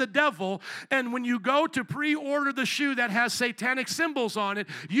 worships the devil, and when you go to pre-order the shoe that has satanic symbols on it,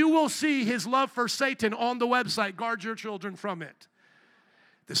 you will see his love for Satan on the website. Guard your children from it.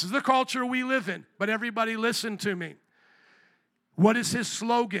 This is the culture we live in, but everybody listen to me. What is his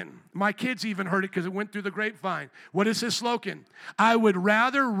slogan? My kids even heard it because it went through the grapevine. What is his slogan? I would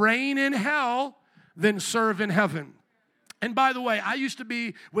rather reign in hell than serve in heaven. And by the way, I used to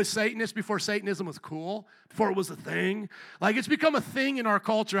be with Satanists before Satanism was cool, before it was a thing. Like, it's become a thing in our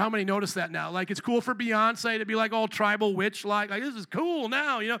culture. How many notice that now? Like, it's cool for Beyonce to be like all tribal witch-like. Like, this is cool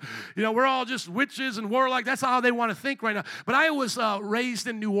now, you know, we're all just witches and warlike. That's how they want to think right now. But I was raised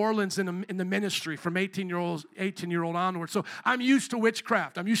in New Orleans in the ministry from 18-year-old onward. So I'm used to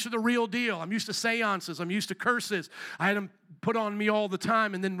witchcraft. I'm used to the real deal. I'm used to seances. I'm used to curses. I had them put on me all the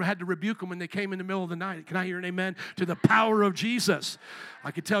time and then had to rebuke them when they came in the middle of the night. Can I hear an amen to the power of Jesus? I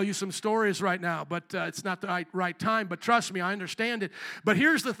could tell you some stories right now, but it's not the right time. But trust me, I understand it. But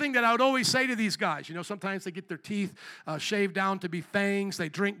here's the thing that I would always say to these guys. You know, sometimes they get their teeth shaved down to be fangs. They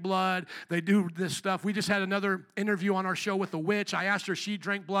drink blood. They do this stuff. We just had another interview on our show with a witch. I asked her if she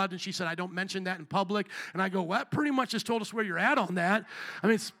drank blood, and she said, I don't mention that in public. And I go, well, that pretty much just told us where you're at on that. I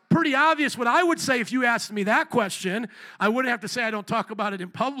mean, it's pretty obvious what I would say if you asked me that question. I wouldn't have to say I don't talk about it in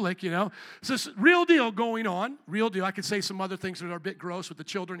public, you know. So it's real deal going on, real deal. I could say some other things that are a bit gross with the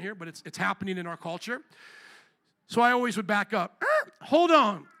children here, but it's happening in our culture. So I always would back up. Hold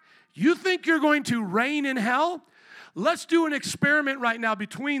on. You think you're going to reign in hell? Let's do an experiment right now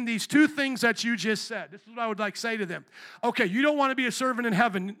between these two things that you just said. This is what I would like to say to them. Okay, you don't want to be a servant in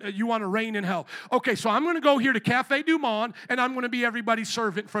heaven. You want to reign in hell. Okay, so I'm going to go here to Cafe Du Monde, and I'm going to be everybody's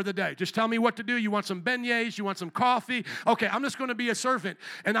servant for the day. Just tell me what to do. You want some beignets? You want some coffee? Okay, I'm just going to be a servant,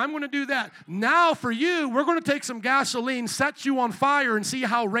 and I'm going to do that. Now for you, we're going to take some gasoline, set you on fire, and see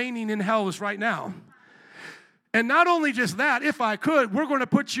how reigning in hell is right now. And not only just that, if I could, we're going to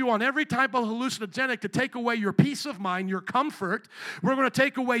put you on every type of hallucinogenic to take away your peace of mind, your comfort. We're going to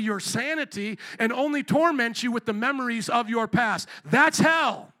take away your sanity and only torment you with the memories of your past. That's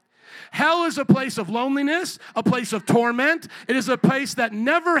hell. Hell is a place of loneliness, a place of torment. It is a place that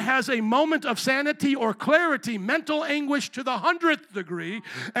never has a moment of sanity or clarity, mental anguish to the 100th degree,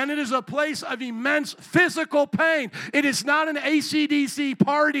 and it is a place of immense physical pain. It is not an AC/DC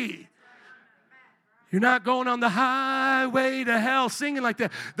party. You're not going on the highway to hell singing like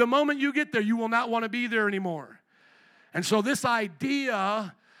that. The moment you get there, you will not want to be there anymore. And so this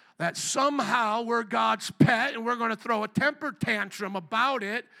idea that somehow we're God's pet and we're going to throw a temper tantrum about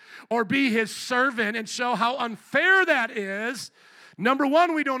it or be his servant and show how unfair that is. Number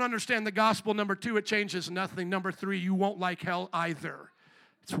one, we don't understand the gospel. Number two, it changes nothing. Number three, you won't like hell either.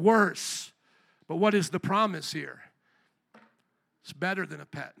 It's worse. But what is the promise here? It's better than a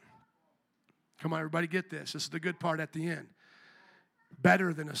pet. Come on, everybody, get this. This is the good part at the end.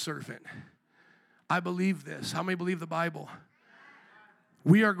 Better than a servant. I believe this. How many believe the Bible?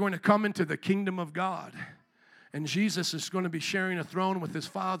 We are going to come into the kingdom of God, and Jesus is going to be sharing a throne with his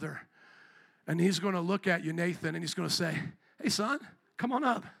Father, and he's going to look at you, Nathan, and he's going to say, hey, son, come on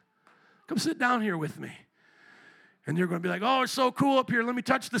up. Come sit down here with me. And you're going to be like, oh, it's so cool up here. Let me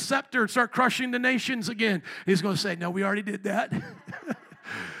touch the scepter and start crushing the nations again. And he's going to say, no, we already did that.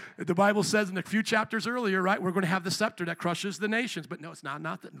 The Bible says in a few chapters earlier, right, we're going to have the scepter that crushes the nations. But no, it's not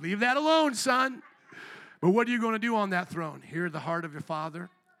nothing. Leave that alone, son. But what are you going to do on that throne? Hear the heart of your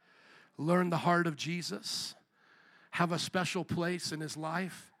Father. Learn the heart of Jesus. Have a special place in his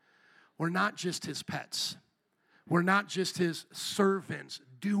life. We're not just his pets. We're not just his servants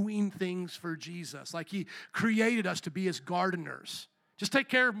doing things for Jesus. Like he created us to be his gardeners. Just take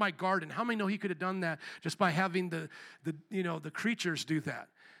care of my garden. How many know he could have done that just by having the creatures do that?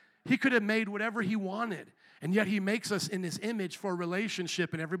 He could have made whatever he wanted. And yet he makes us in his image for a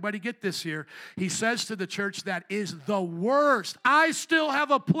relationship. And everybody get this here. He says to the church that is the worst, I still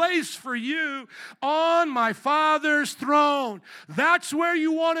have a place for you on my Father's throne. That's where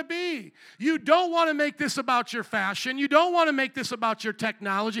you want to be. You don't want to make this about your fashion. You don't want to make this about your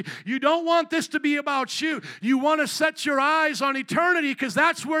technology. You don't want this to be about you. You want to set your eyes on eternity because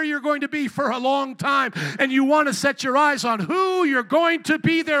that's where you're going to be for a long time. And you want to set your eyes on who you're going to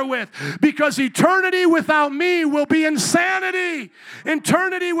be there with, because eternity without me will be insanity.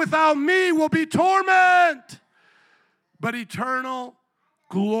 Eternity without me will be torment. But eternal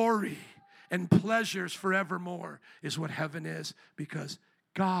glory and pleasures forevermore is what heaven is, because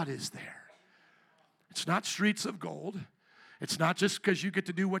God is there. It's not streets of gold. It's not just because you get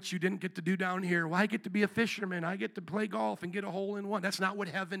to do what you didn't get to do down here. Well, I get to be a fisherman. I get to play golf and get a hole in one. That's not what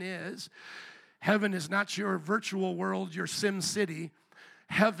heaven is. Heaven is not your virtual world, your Sim City.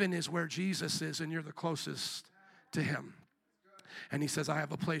 Heaven is where Jesus is, and you're the closest to him. And he says, I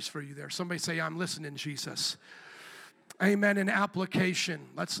have a place for you there. Somebody say, I'm listening, Jesus. Amen. In application,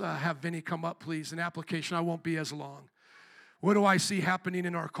 let's have Vinny come up, please. In application, I won't be as long. What do I see happening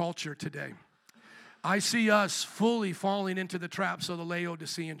in our culture today? I see us fully falling into the traps of the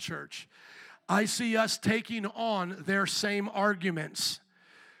Laodicean church. I see us taking on their same arguments.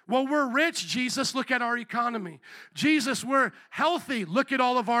 Well, we're rich, Jesus. Look at our economy. Jesus, we're healthy. Look at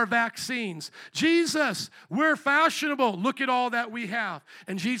all of our vaccines. Jesus, we're fashionable. Look at all that we have.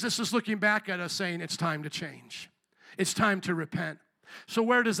 And Jesus is looking back at us saying, it's time to change. It's time to repent. So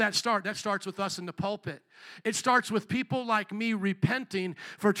where does that start? That starts with us in the pulpit. It starts with people like me repenting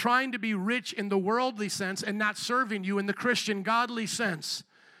for trying to be rich in the worldly sense and not serving you in the Christian godly sense.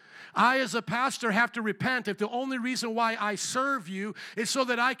 I, as a pastor, have to repent if the only reason why I serve you is so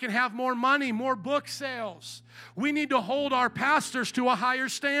that I can have more money, more book sales. We need to hold our pastors to a higher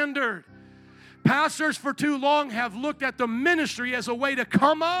standard. Pastors for too long have looked at the ministry as a way to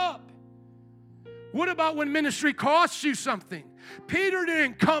come up. What about when ministry costs you something? Peter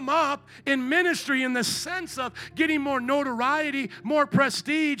didn't come up in ministry in the sense of getting more notoriety, more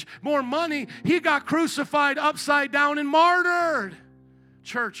prestige, more money. He got crucified upside down and martyred.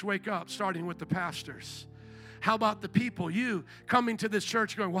 Church, wake up, starting with the pastors. How about the people? You coming to this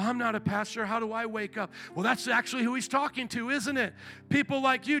church going, well, I'm not a pastor. How do I wake up? Well, that's actually who he's talking to, isn't it? People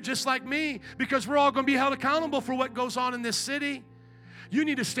like you, just like me, because we're all going to be held accountable for what goes on in this city. You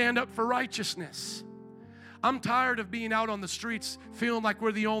need to stand up for righteousness. I'm tired of being out on the streets feeling like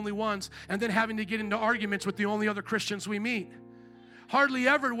we're the only ones and then having to get into arguments with the only other Christians we meet. Hardly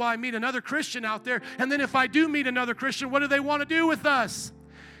ever will I meet another Christian out there, and then if I do meet another Christian, what do they want to do with us?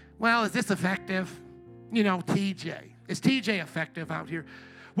 Well, is this effective? You know, TJ. Is TJ effective out here?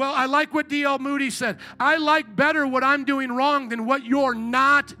 Well, I like what D.L. Moody said. I like better what I'm doing wrong than what you're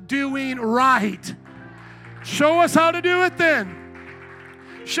not doing right. Show us how to do it then.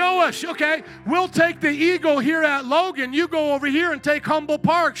 Show us, okay? We'll take the Eagle here at Logan. You go over here and take Humble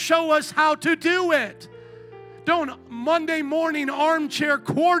Park. Show us how to do it. Don't Monday morning armchair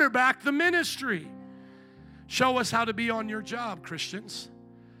quarterback the ministry. Show us how to be on your job, Christians.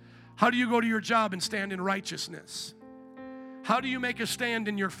 How do you go to your job and stand in righteousness? How do you make a stand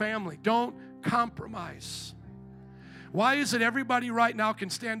in your family? Don't compromise. Why is it everybody right now can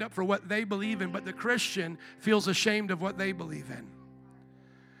stand up for what they believe in, but the Christian feels ashamed of what they believe in?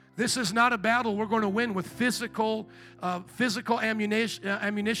 This is not a battle we're going to win with physical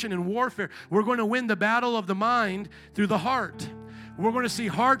ammunition and warfare. We're going to win the battle of the mind through the heart. We're going to see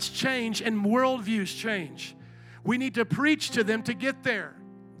hearts change and worldviews change. We need to preach to them to get there.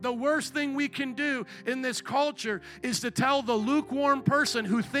 The worst thing we can do in this culture is to tell the lukewarm person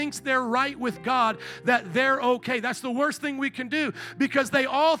who thinks they're right with God that they're okay. That's the worst thing we can do, because they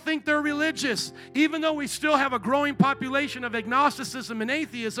all think they're religious. Even though we still have a growing population of agnosticism and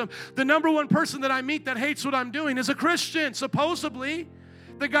atheism, the number one person that I meet that hates what I'm doing is a Christian, supposedly.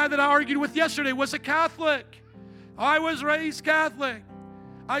 The guy that I argued with yesterday was a Catholic. I was raised Catholic.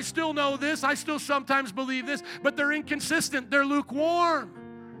 I still know this. I still sometimes believe this, but they're inconsistent. They're lukewarm.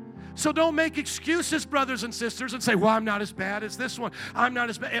 So don't make excuses, brothers and sisters, and say, well, I'm not as bad as this one. I'm not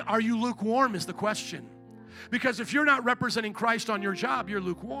as bad. Are you lukewarm is the question. Because if you're not representing Christ on your job, you're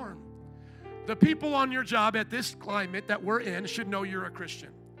lukewarm. The people on your job at this climate that we're in should know you're a Christian.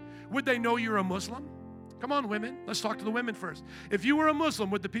 Would they know you're a Muslim? Come on, women. Let's talk to the women first. If you were a Muslim,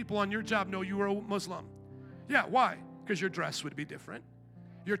 would the people on your job know you were a Muslim? Yeah, why? Because your dress would be different.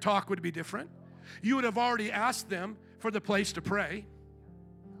 Your talk would be different. You would have already asked them for the place to pray.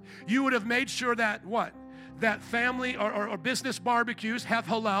 You would have made sure that what? That family or business barbecues have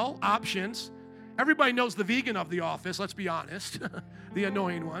halal options. Everybody knows the vegan of the office, let's be honest. The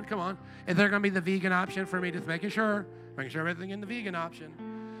annoying one, come on. Is there going to be the vegan option for me? Just making sure everything in the vegan option.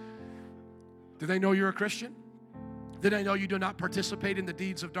 Do they know you're a Christian? Do they know you do not participate in the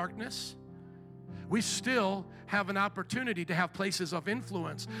deeds of darkness? We still have an opportunity to have places of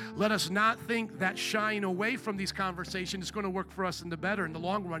influence. Let us not think that shying away from these conversations is going to work for us in the better. In the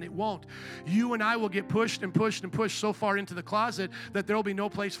long run, it won't. You and I will get pushed and pushed and pushed so far into the closet that there will be no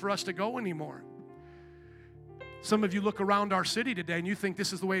place for us to go anymore. Some of you look around our city today and you think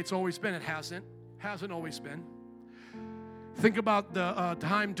this is the way it's always been. It hasn't. Hasn't always been. Think about the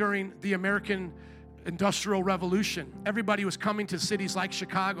time during the American Industrial Revolution. Everybody was coming to cities like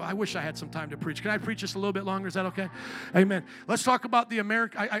Chicago. I wish I had some time to preach. Can I preach just a little bit longer? Is that okay? Amen. Let's talk about the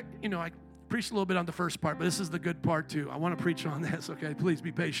I preached a little bit on the first part, but this is the good part too. I want to preach on this, okay? Please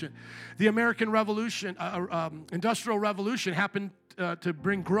be patient. The American Revolution, Industrial Revolution happened to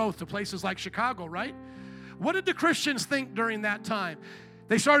bring growth to places like Chicago, right? What did the Christians think during that time?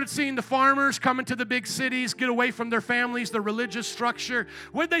 They started seeing the farmers come into the big cities, get away from their families, their religious structure.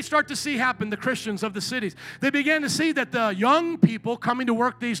 What did they start to see happen, the Christians of the cities? They began to see that the young people coming to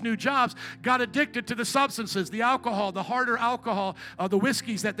work these new jobs got addicted to the substances, the alcohol, the harder alcohol, the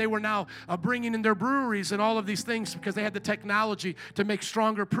whiskeys that they were now bringing in their breweries and all of these things because they had the technology to make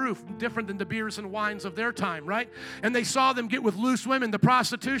stronger proof, different than the beers and wines of their time, right? And they saw them get with loose women, the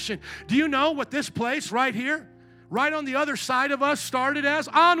prostitution. Do you know what this place right here, right on the other side of us, started as?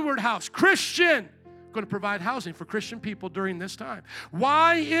 Onward House, Christian. Going to provide housing for Christian people during this time.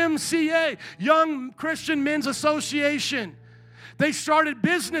 YMCA, Young Christian Men's Association. They started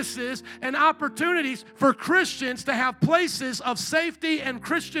businesses and opportunities for Christians to have places of safety and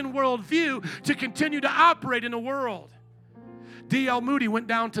Christian worldview to continue to operate in the world. D.L. Moody went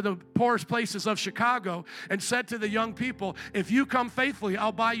down to the poorest places of Chicago and said to the young people, if you come faithfully,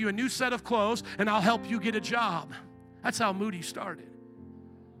 I'll buy you a new set of clothes and I'll help you get a job. That's how Moody started.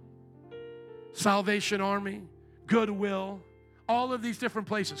 Salvation Army, Goodwill, all of these different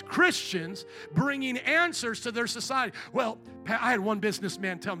places. Christians bringing answers to their society. Well, I had one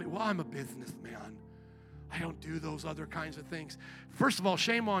businessman tell me, well, I'm a businessman. I don't do those other kinds of things. First of all,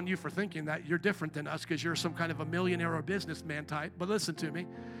 shame on you for thinking that. You're different than us because you're some kind of a millionaire or businessman type. But listen to me.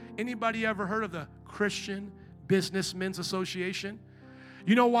 Anybody ever heard of the Christian Businessmen's Association?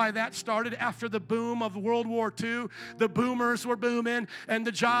 You know why that started? After the boom of World War II, the boomers were booming and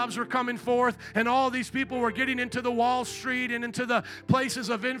the jobs were coming forth and all these people were getting into the Wall Street and into the places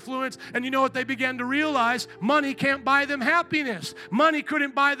of influence. And you know what they began to realize? Money can't buy them happiness. Money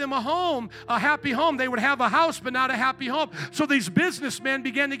couldn't buy them a home, a happy home. They would have a house but not a happy home. So these businessmen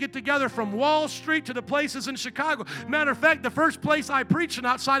began to get together from Wall Street to the places in Chicago. Matter of fact, the first place I preached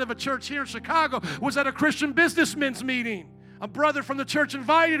outside of a church here in Chicago was at a Christian businessmen's meeting. A brother from the church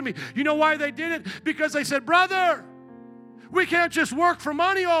invited me. You know why they did it? Because they said, brother, we can't just work for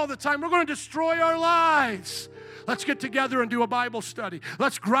money all the time. We're going to destroy our lives. Let's get together and do a Bible study.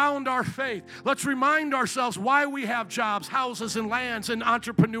 Let's ground our faith. Let's remind ourselves why we have jobs, houses, and lands and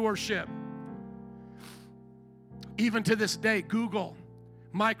entrepreneurship. Even to this day, Google,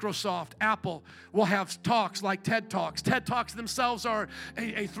 Microsoft, Apple will have talks like TED Talks. TED Talks themselves are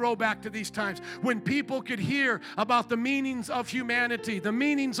a throwback to these times when people could hear about the meanings of humanity, the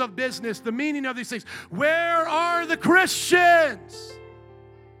meanings of business, the meaning of these things. Where are the Christians?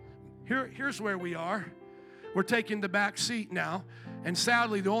 Here's where we are. We're taking the back seat now. And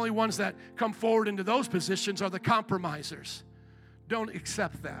sadly, the only ones that come forward into those positions are the compromisers. Don't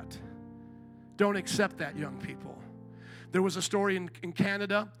accept that. Don't accept that, young people. There was a story in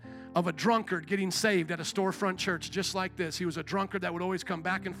Canada of a drunkard getting saved at a storefront church just like this. He was a drunkard that would always come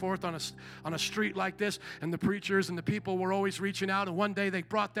back and forth on a street like this, and the preachers and the people were always reaching out, and one day they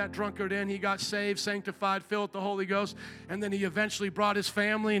brought that drunkard in. He got saved, sanctified, filled with the Holy Ghost, and then he eventually brought his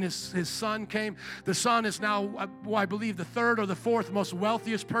family, and his son came. The son is now, I believe, the third or the fourth most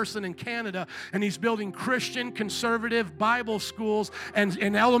wealthiest person in Canada, and he's building Christian, conservative Bible schools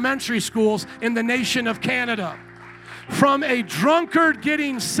and elementary schools in the nation of Canada. From a drunkard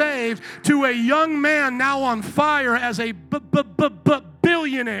getting saved to a young man now on fire as a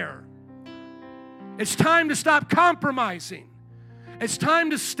billionaire. It's time to stop compromising. It's time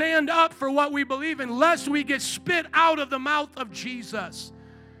to stand up for what we believe in, lest we get spit out of the mouth of Jesus.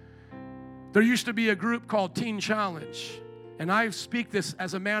 There used to be a group called Teen Challenge, and I speak this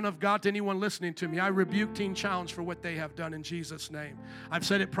as a man of God to anyone listening to me. I rebuke Teen Challenge for what they have done in Jesus' name. I've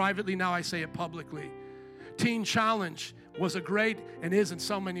said it privately, now I say it publicly. Teen Challenge was a great, and is in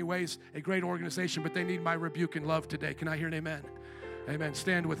so many ways, a great organization, but they need my rebuke and love today. Can I hear an amen? Amen.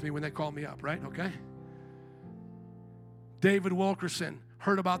 Stand with me when they call me up, right? Okay? David Wilkerson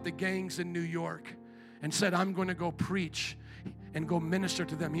heard about the gangs in New York and said, I'm going to go preach and go minister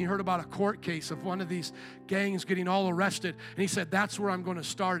to them. He heard about a court case of one of these gangs getting all arrested, and he said, that's where I'm going to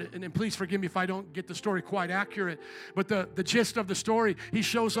start it. And please forgive me if I don't get the story quite accurate, but the gist of the story, he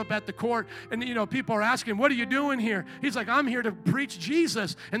shows up at the court, and people are asking, what are you doing here? He's like, I'm here to preach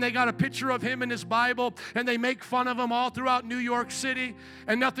Jesus. And they got a picture of him in his Bible, and they make fun of him all throughout New York City,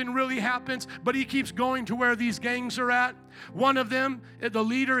 and nothing really happens, but he keeps going to where these gangs are at. One of them, the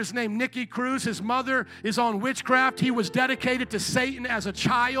leader, is named Nicky Cruz. His mother is on witchcraft. He was dedicated to Satan as a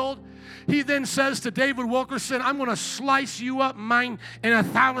child. He then says to David Wilkerson, I'm going to slice you up, mine, in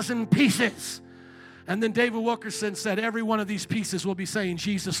 1,000 pieces. And then David Wilkerson said, every one of these pieces will be saying,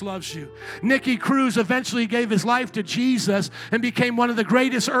 Jesus loves you. Nicky Cruz eventually gave his life to Jesus and became one of the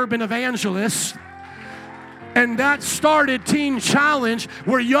greatest urban evangelists. And that started Teen Challenge,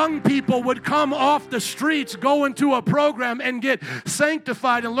 where young people would come off the streets, go into a program, and get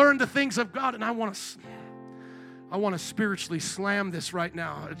sanctified and learn the things of God. And I want to spiritually slam this right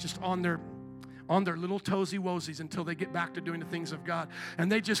now, just on their little toesy-woesies until they get back to doing the things of God. And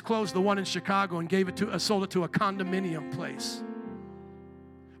they just closed the one in Chicago and sold it to a condominium place.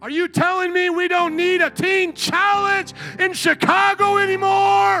 Are you telling me we don't need a Teen Challenge in Chicago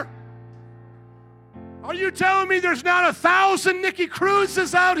anymore? Are you telling me there's not 1,000 Nicky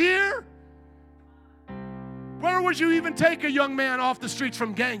Cruzes out here? Where would you even take a young man off the streets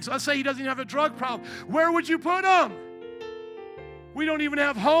from gangs? Let's say he doesn't even have a drug problem. Where would you put him? We don't even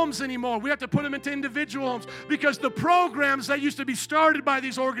have homes anymore. We have to put them into individual homes because the programs that used to be started by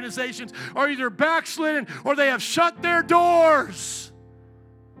these organizations are either backslidden or they have shut their doors.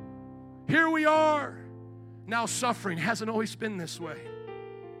 Here we are, now suffering. Hasn't always been this way.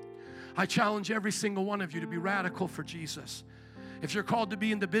 I challenge every single one of you to be radical for Jesus. If you're called to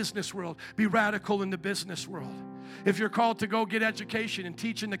be in the business world, be radical in the business world. If you're called to go get education and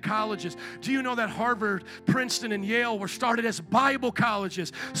teach in the colleges, do you know that Harvard, Princeton, and Yale were started as Bible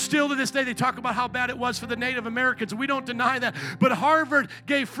colleges? Still to this day, they talk about how bad it was for the Native Americans. We don't deny that. But Harvard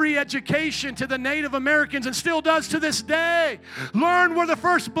gave free education to the Native Americans and still does to this day. Learn were the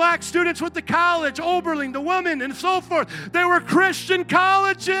first black students with the college, Oberlin, the woman, and so forth. They were Christian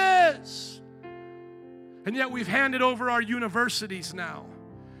colleges. And yet we've handed over our universities now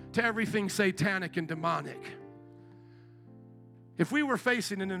to everything satanic and demonic. If we were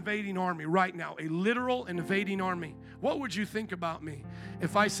facing an invading army right now, a literal invading army, what would you think about me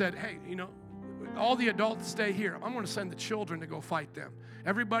if I said, hey, all the adults stay here. I'm going to send the children to go fight them.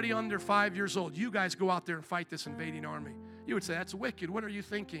 Everybody under 5 years old, you guys go out there and fight this invading army. You would say, that's wicked. What are you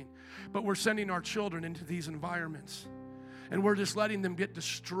thinking? But we're sending our children into these environments, and we're just letting them get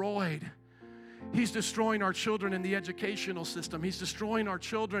destroyed. He's destroying our children in the educational system. He's destroying our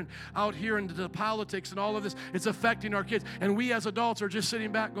children out here into the politics and all of this. It's affecting our kids. And we as adults are just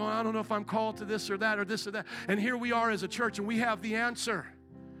sitting back going, I don't know if I'm called to this or that or this or that. And here we are as a church, and we have the answer.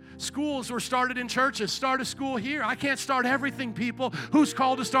 Schools were started in churches. Start a school here. I can't start everything, people. Who's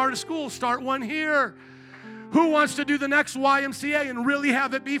called to start a school? Start one here. Who wants to do the next YMCA and really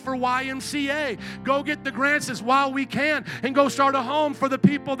have it be for YMCA? Go get the grants as while we can and go start a home for the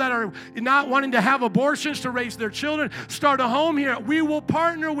people that are not wanting to have abortions to raise their children. Start a home here. We will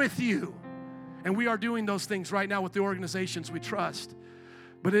partner with you. And we are doing those things right now with the organizations we trust.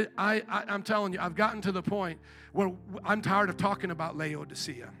 But I'm telling you, I've gotten to the point where I'm tired of talking about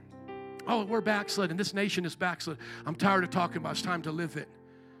Laodicea. Oh, we're backslidden. This nation is backslidden. I'm tired of talking about it. It's time to live it.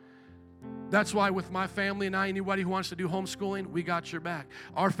 That's why with my family and I, anybody who wants to do homeschooling, we got your back.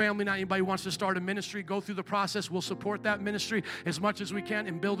 Our family and I, anybody who wants to start a ministry, go through the process, we'll support that ministry as much as we can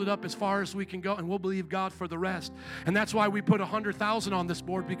and build it up as far as we can go, and we'll believe God for the rest. And that's why we put 100,000 on this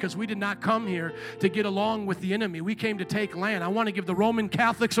board, because we did not come here to get along with the enemy. We came to take land. I want to give the Roman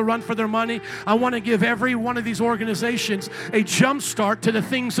Catholics a run for their money. I want to give every one of these organizations a jump start to the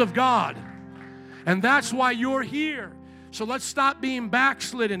things of God. And that's why you're here. So let's stop being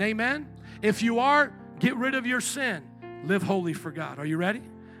backslidden, amen? If you are, get rid of your sin. Live holy for God. Are you ready?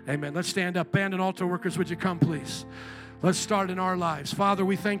 Amen. Let's stand up. Band and altar workers, would you come, please? Let's start in our lives. Father,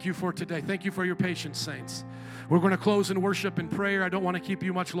 we thank you for today. Thank you for your patience, saints. We're going to close in worship and prayer. I don't want to keep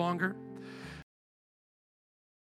you much longer.